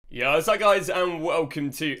Yo, what's up guys, and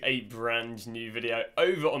welcome to a brand new video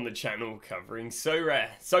over on the channel covering SoRare.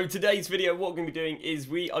 So today's video, what we're going to be doing is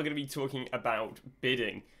we are going to be talking about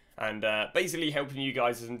bidding and basically helping you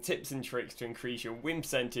guys with some tips and tricks to increase your win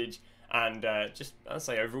percentage and just, I'll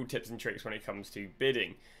say, overall tips and tricks when it comes to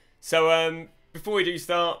bidding. So before we do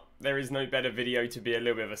start, there is no better video to be a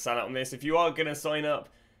little bit of a sellout on this. If you are going to sign up,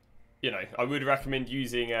 I would recommend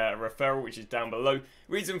using a referral, which is down below.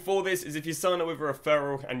 Reason for this is if you sign up with a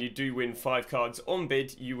referral and you do win 5 cards on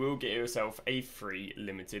bid, you will get yourself a free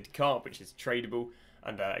limited card, which is tradable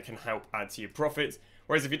and it can help add to your profits.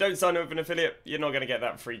 Whereas if you don't sign up with an affiliate, you're not going to get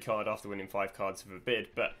that free card after winning 5 cards of a bid.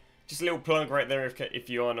 But just a little plug right there if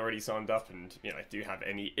you aren't already signed up and, do have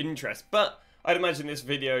any interest. But I'd imagine this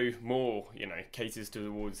video more, caters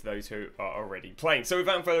towards those who are already playing. So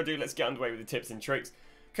without further ado, let's get underway with the tips and tricks.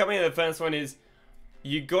 Coming in, the first one is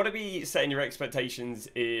you got to be setting your expectations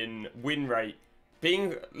in win rate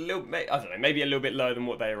being a little, I don't know, maybe a little bit lower than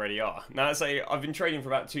what they already are. Now, I say I've been trading for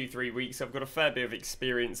about 2-3 weeks. So I've got a fair bit of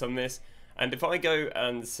experience on this. And if I go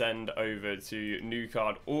and send over to new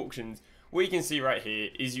card auctions, what you can see right here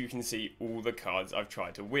is you can see all the cards I've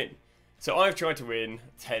tried to win. So I've tried to win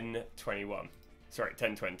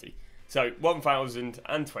 1020. So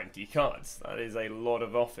 1,020 cards. That is a lot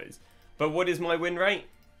of offers. But what is my win rate?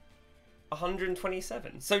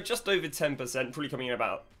 127. So just over 10%, probably coming in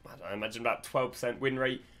about, I don't know, imagine about 12% win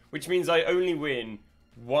rate, which means I only win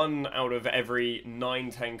 1 out of every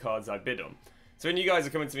 9-10 cards I bid on. So when you guys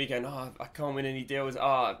are coming to me going, oh, I can't win any deals,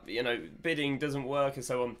 bidding doesn't work and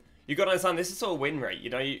so on, you've got to understand this is sort of win rate.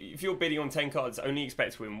 If you're bidding on 10 cards, only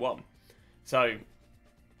expect to win 1. So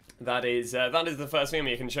that is the first thing.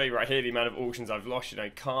 I can show you right here the amount of auctions I've lost,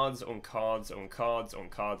 cards on cards on cards on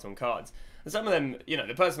cards on cards. And some of them,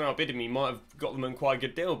 the person outbidding me might have got them on quite a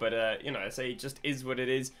good deal, but, I say it just is what it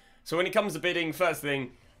is. So when it comes to bidding, first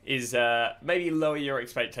thing is maybe lower your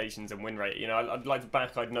expectations and win rate. I'd like to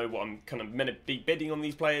back, I'd know what I'm kind of meant to be bidding on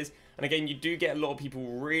these players. And again, you do get a lot of people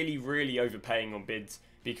really, really overpaying on bids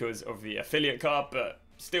because of the affiliate card, but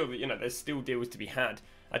still, there's still deals to be had.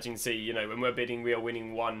 As you can see, when we're bidding, we are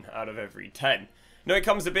winning 1 out of every 10. Now, when it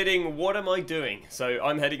comes to bidding, what am I doing? So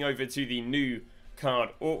I'm heading over to the new card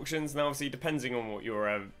auctions. Now, obviously, depending on what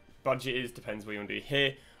your budget is, depends what you want to do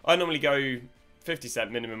here. I normally go 50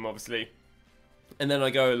 cent minimum, obviously. And then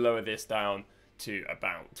I go lower this down to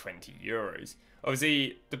about 20 euros.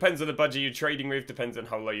 Obviously, depends on the budget you're trading with, depends on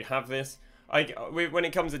how low you have this. When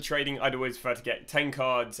it comes to trading, I'd always prefer to get 10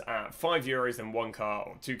 cards at 5 euros and 1 card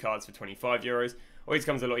or 2 cards for 25 euros. Always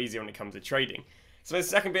comes a lot easier when it comes to trading. So the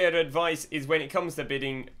second bit of advice is when it comes to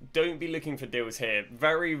bidding, don't be looking for deals here.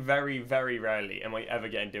 Very, very, very rarely am I ever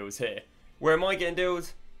getting deals here. Where am I getting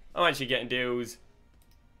deals? I'm actually getting deals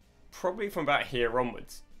probably from about here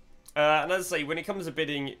onwards. And as I say, when it comes to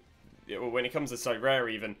bidding, or when it comes to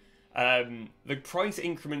SoRare even, the price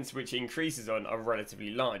increments which it increases on are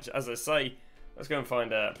relatively large. As I say, let's go and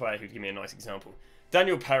find a player who'd give me a nice example.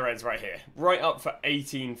 Daniel Perez right here, right up for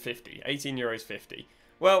 18.50, €18.50.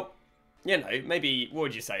 Well, maybe, what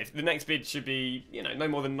would you say? If the next bid should be, no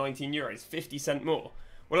more than 19 euros, 50 cent more.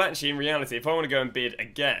 Well, actually, in reality, if I want to go and bid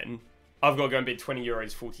again, I've got to go and bid 20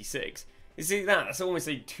 euros 46. You see that? That's almost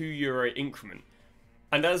a €2 increment.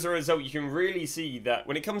 And as a result, you can really see that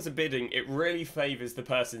when it comes to bidding, it really favours the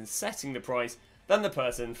person setting the price than the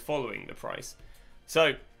person following the price.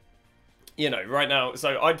 So, right now,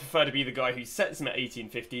 so I'd prefer to be the guy who sets them at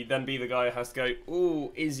 18.50 than be the guy who has to go,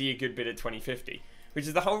 oh, is he a good bid at 20.50? Which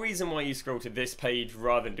is the whole reason why you scroll to this page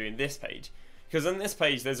rather than doing this page. Because on this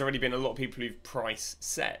page, there's already been a lot of people who've price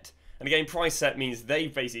set. And again, price set means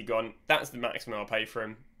they've basically gone, that's the maximum I'll pay for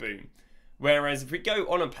him, boom. Whereas if we go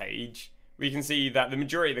on a page, we can see that the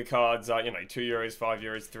majority of the cards are, €2,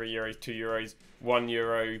 €5, €3, €2,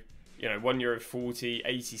 €1, €1.40,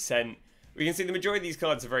 80 cent. We can see the majority of these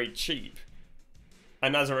cards are very cheap.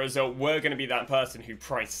 And as a result, we're going to be that person who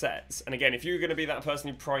price sets. And again, if you're going to be that person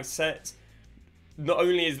who price sets, not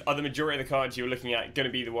only are the majority of the cards you're looking at going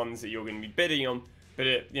to be the ones that you're going to be bidding on, but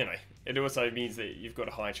it also means that you've got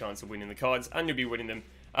a higher chance of winning the cards and you'll be winning them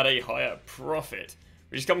at a higher profit.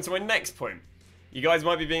 Which comes to my next point. You guys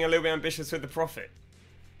might be being a little bit ambitious with the profit.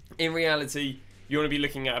 In reality, you want to be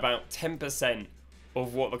looking at about 10%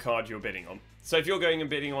 of what the card you're bidding on. So if you're going and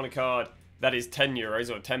bidding on a card that is 10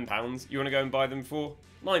 euros or 10 pounds, you want to go and buy them for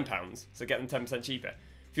 9 pounds. So get them 10% cheaper.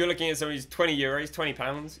 If you're looking at someone who's 20 euros, 20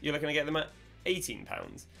 pounds, you're looking to get them at 18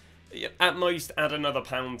 pounds. At most, add another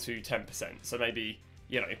pound to 10%. So maybe,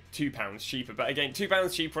 £2 cheaper. But again,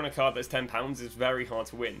 £2 cheaper on a card that's £10 is very hard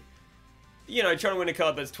to win. Trying to win a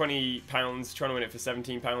card that's £20, trying to win it for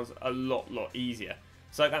 £17, a lot easier.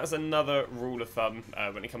 So that's another rule of thumb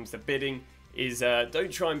when it comes to bidding, is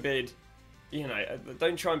don't try and bid, you know,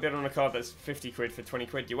 don't try and bid on a card that's 50 quid for 20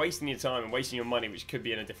 quid. You're wasting your time and wasting your money, which could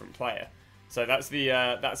be in a different player. So that's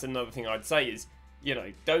that's another thing I'd say is, you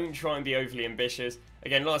know, don't try and be overly ambitious.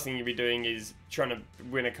 Again, last thing you'll be doing is trying to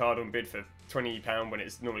win a card on bid for £20 when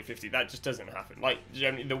it's normally 50. That just doesn't happen. Like,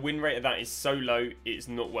 generally, the win rate of that is so low, it's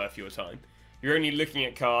not worth your time. You're only looking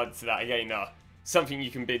at cards that, again, are something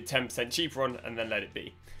you can bid 10% cheaper on and then let it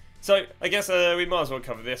be. So, I guess we might as well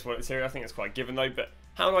cover this one here. I think it's quite given, though. But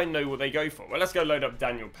how do I know what they go for? Well, let's go load up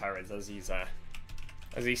Daniel Perez as he's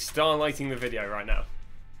starlighting the video right now.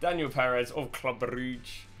 Daniel Perez of Club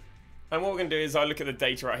Brugge. And what we're going to do is I look at the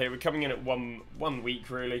data right here. We're coming in at one week,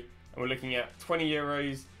 really. And we're looking at 20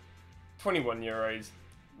 euros, 21 euros,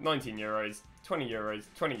 19 euros, 20 euros,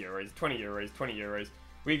 20 euros, 20 euros, 20 euros.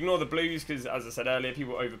 We ignore the blues because, as I said earlier,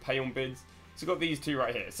 people overpay on bids. So we've got these two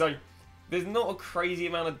right here. So there's not a crazy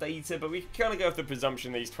amount of data, but we kind of go off the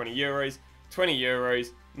presumption these 20 euros. 20 euros,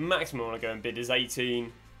 maximum I want to go and bid is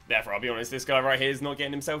 18. Therefore, I'll be honest, this guy right here is not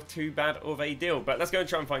getting himself too bad of a deal. But let's go and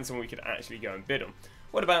try and find someone we could actually go and bid on.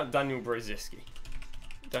 What about Daniel Broziski?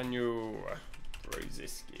 Daniel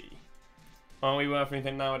Broziski. Are we worth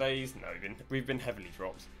anything nowadays? No, we've been heavily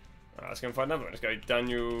dropped. Let's go and find another one. Let's go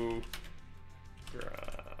Daniel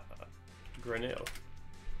Granil.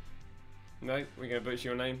 No, we're going to butcher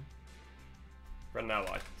your name.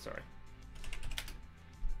 Granelli, sorry.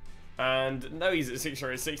 And no, he's at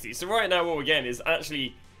 660. So right now what we're getting is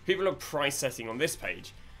actually people are price setting on this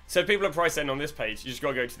page. So if people are price setting on this page, you just got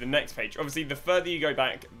to go to the next page. Obviously, the further you go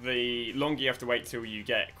back, the longer you have to wait till you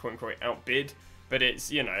get quote-unquote outbid. But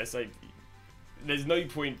it's, you know, it's like, there's no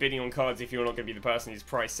point bidding on cards if you're not going to be the person who's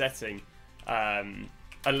price setting,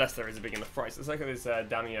 unless there is a big enough price. Let's look at this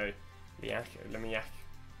Danio Lemiak,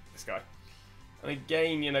 this guy. And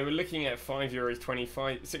again, you know, we're looking at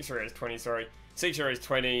 €5.25, €6.20, sorry.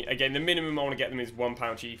 €6.20. Again, the minimum I want to get them is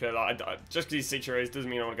 £1 cheaper. Like, just because he's €6 doesn't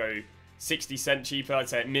mean I want to go 60 cents cheaper. I'd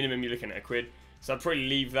say at minimum you're looking at a quid. So I'd probably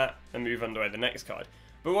leave that and move on to the next card.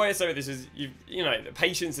 But what I say with this is, you know,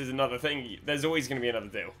 patience is another thing. There's always going to be another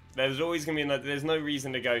deal. There's always going to be another. There's no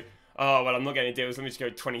reason to go, oh, well, I'm not getting deals. Let me just go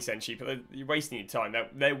 20 cents cheaper. You're wasting your time.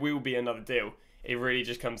 There will be another deal. It really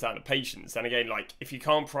just comes down to patience. And again, like, if you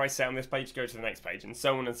can't price set on this page, go to the next page, and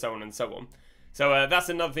so on and so on and so on. So that's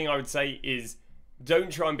another thing I would say is,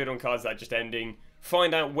 don't try and bid on cards that are just ending.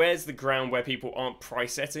 Find out where's the ground where people aren't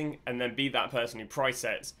price setting, and then be that person who price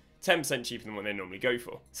sets 10% cheaper than what they normally go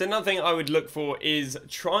for. So another thing I would look for is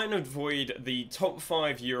try and avoid the top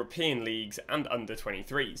 5 European leagues and under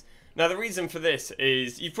 23s. Now the reason for this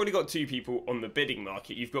is you've probably got two people on the bidding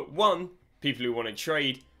market. You've got one, people who want to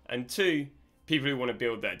trade, and two, people who want to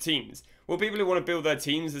build their teams. Well, people who want to build their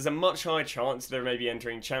teams, there's a much higher chance they're maybe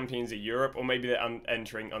entering Champions of Europe, or maybe they're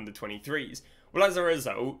entering under 23s. Well, as a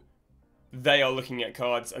result, they are looking at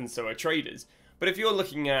cards and so are traders. But if you're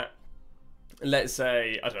looking at, let's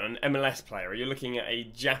say, I don't know, an MLS player, or you're looking at a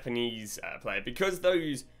Japanese player, because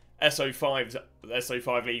those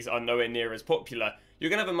SO5 leagues are nowhere near as popular, you're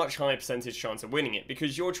going to have a much higher percentage chance of winning it,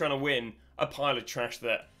 because you're trying to win a pile of trash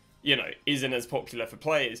that, you know, isn't as popular for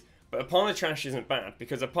players. But a pile of trash isn't bad,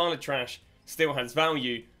 because a pile of trash still has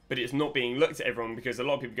value, but it's not being looked at everyone, because a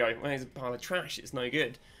lot of people go, well, it's a pile of trash, it's no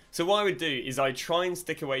good. So what I would do is I try and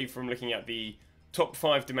stick away from looking at the top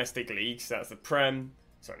 5 domestic leagues. So that's the Prem,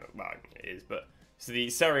 sorry, not, well, it is, but so the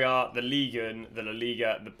Serie A, the Liga, the La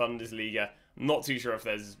Liga, the Bundesliga. I'm not too sure if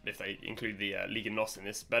they include the Liga NOS in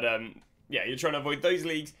this, but yeah, you're trying to avoid those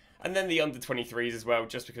leagues, and then the under 23s as well,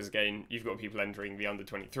 just because again you've got people entering the under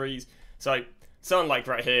 23s. So someone like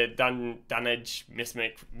right here, Danej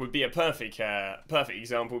Mismik would be a perfect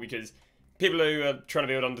example, because people who are trying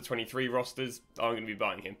to build under 23 rosters aren't going to be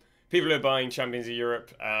buying him. People who are buying Champions of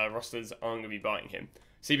Europe rosters aren't going to be buying him.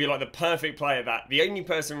 So he'd be like the perfect player that the only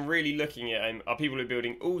person really looking at him are people who are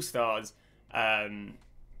building All-Stars and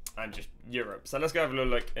just Europe. So let's go have a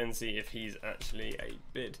little look and see if he's actually a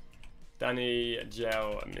bid.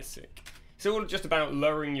 Danijel Misik. It's all just about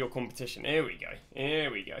lowering your competition. Here we go.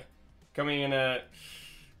 Here we go. Coming in at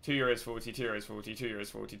 €2.40, €2.40,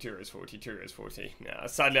 €2.40, €2.40, €2.40. Now,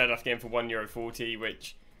 sadly, I'd have to get him for €1.40,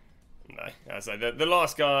 which, no. So the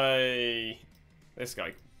last guy, this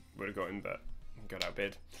guy would have got him, but got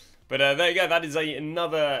outbid. But there you go. That is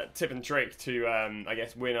another tip and trick to, I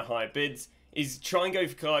guess, win a higher bids. Is try and go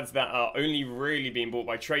for cards that are only really being bought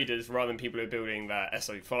by traders rather than people who are building their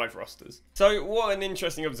SO5 rosters. So what an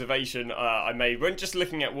interesting observation I made when just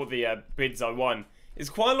looking at what the bids I won. Is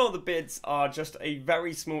quite a lot of the bids are just a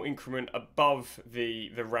very small increment above the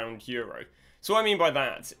round euro. So what I mean by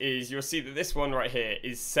that is you'll see that this one right here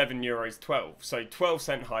is €7.12, so 12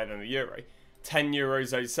 cent higher than the euro.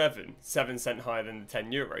 €10.07, 7 cent higher than the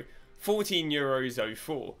 10 euro.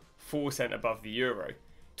 €14.04, 4 cent above the euro.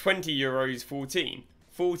 €20,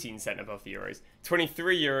 14 cent above the euros.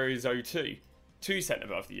 €23.02, 2 cent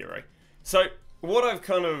above the euro. So what I've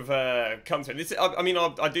kind of come to, this, I mean,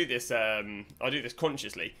 I do this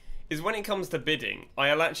consciously, is when it comes to bidding,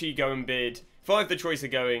 I'll actually go and bid. If I have the choice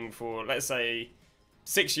of going for, let's say,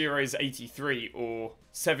 €6.83 or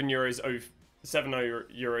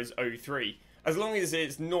 €7.03, as long as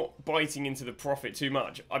it's not biting into the profit too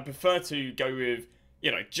much, I prefer to go with,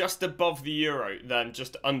 you know, just above the euro than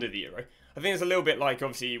just under the euro. I think it's a little bit like,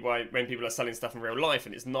 obviously, when people are selling stuff in real life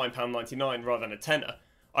and it's £9.99 rather than a tenner.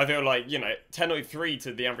 I feel like, you know, 10.03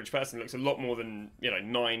 to the average person looks a lot more than, you know,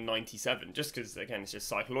 9.97, just because, again, it's just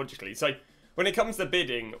psychologically. So when it comes to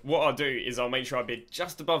bidding, what I'll do is I'll make sure I bid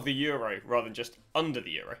just above the euro rather than just under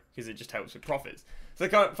the euro, because it just helps with profits. So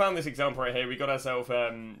I found this example right here. We got ourselves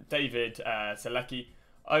David Selecki.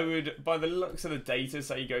 I would, by the looks of the data,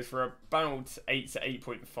 say he goes for about 8 to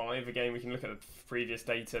 8.5. Again, we can look at the previous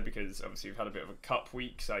data because obviously we've had a bit of a cup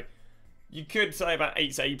week, so you could say about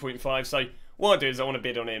 8 to 8.5. So what I do is I want to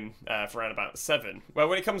bid on him for around about 7. Well,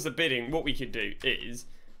 when it comes to bidding, what we could do is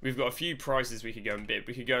we've got a few prices we could go and bid.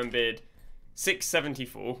 We could go and bid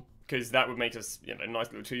 6.74, because that would make us, you know,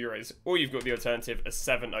 nice little €2. Or you've got the alternative of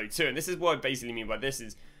 7.02, and this is what I basically mean by this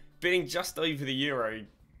is bidding just over the euro.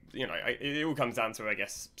 You know, it all comes down to, I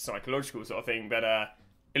guess, psychological sort of thing, but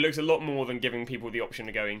it looks a lot more than giving people the option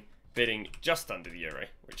of going bidding just under the euro,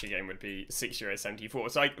 which again would be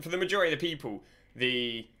 €6.74. So for the majority of the people,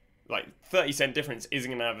 the 30-cent difference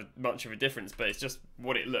isn't going to have much of a difference, but it's just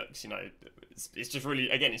what it looks, you know. It's just really,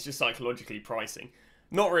 again, it's just psychologically pricing.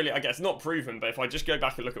 Not really, I guess, not proven, but if I just go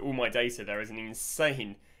back and look at all my data, there is an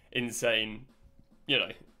insane, you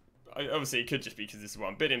know, obviously it could just be because this is what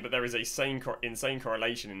I'm bidding, but there is a insane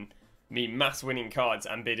correlation in me mass winning cards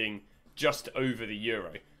and bidding just over the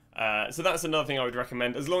euro. So that's another thing I would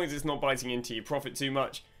recommend. As long as it's not biting into your profit too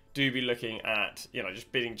much, do be looking at, you know,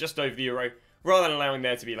 just bidding just over the euro, rather than allowing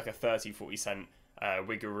there to be like a 30-40 cent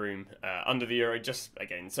wiggle room under the euro, just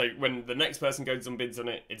again, so when the next person goes on bids on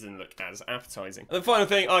it, it doesn't look as appetizing. And the final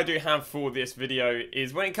thing I do have for this video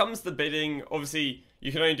is when it comes to bidding, obviously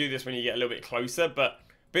you can only do this when you get a little bit closer, but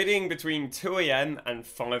bidding between 2 AM and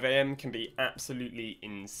 5 AM can be absolutely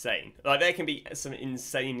insane. Like, there can be some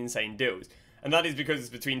insane deals, and that is because it's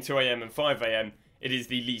between 2 AM and 5 AM, it is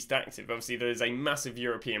the least active. Obviously there is a massive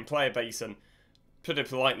European player base, and put it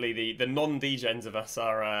politely, the non-degens of us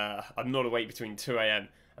are not awake between 2 AM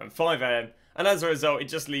and 5 AM, and as a result, it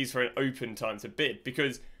just leaves for an open time to bid,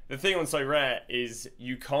 because the thing on SoRare is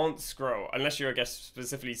you can't scroll, unless you're, I guess,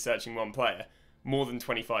 specifically searching one player, more than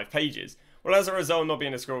 25 pages. Well, as a result, not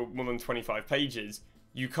being able to scroll more than 25 pages,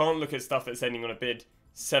 you can't look at stuff that's ending on a bid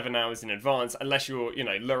 7 hours in advance, unless you're, you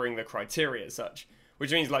know, lowering the criteria as such,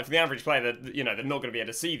 which means, like, for the average player, that, you know, they're not going to be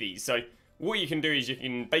able to see these, so what you can do is you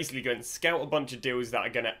can basically go and scout a bunch of deals that are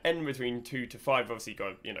going to end between 2 to 5. Obviously, you've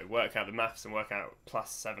got to, you know, work out the maths and work out plus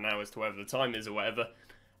 7 hours to whatever the time is or whatever.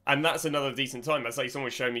 And that's another decent time. That's like someone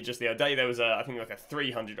showed me just the other day. There was I think like a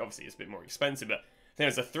 300, obviously it's a bit more expensive, but I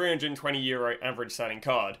think it was a €320 average selling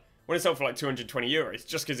card. When it sold for like €220,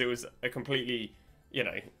 just because it was a completely, you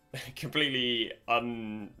know,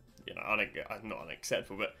 not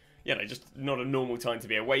unacceptable, but, you know, just not a normal time to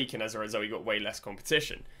be awake, and as a result, you got way less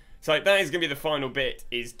competition. So that is going to be the final bit,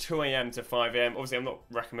 is 2 AM to 5 AM. Obviously, I'm not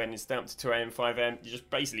recommending stay up to 2 AM, 5 AM. You just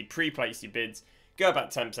basically pre-place your bids, go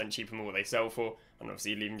about 10% cheaper than what they sell for, and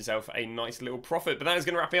obviously leaving yourself a nice little profit. But that is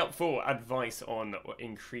going to wrap it up for advice on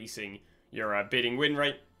increasing your bidding win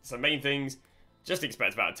rate. So main things, just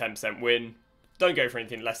expect about a 10% win. Don't go for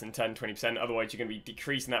anything less than 10, 20%. Otherwise, you're going to be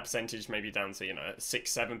decreasing that percentage, maybe down to, you know,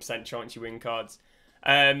 6, 7% chance you win cards.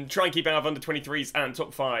 Try and keep out of under 23s and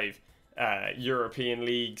top 5 European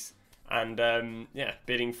leagues, and yeah,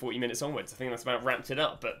 bidding 40 minutes onwards. I think that's about wrapped it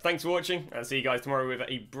up. But thanks for watching. I'll see you guys tomorrow with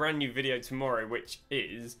a brand new video tomorrow, which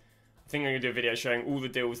is, I think I'm going to do a video showing all the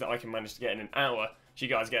deals that I can manage to get in an hour, so you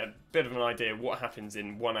guys get a bit of an idea of what happens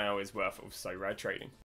in 1 hour's worth of SoRare trading.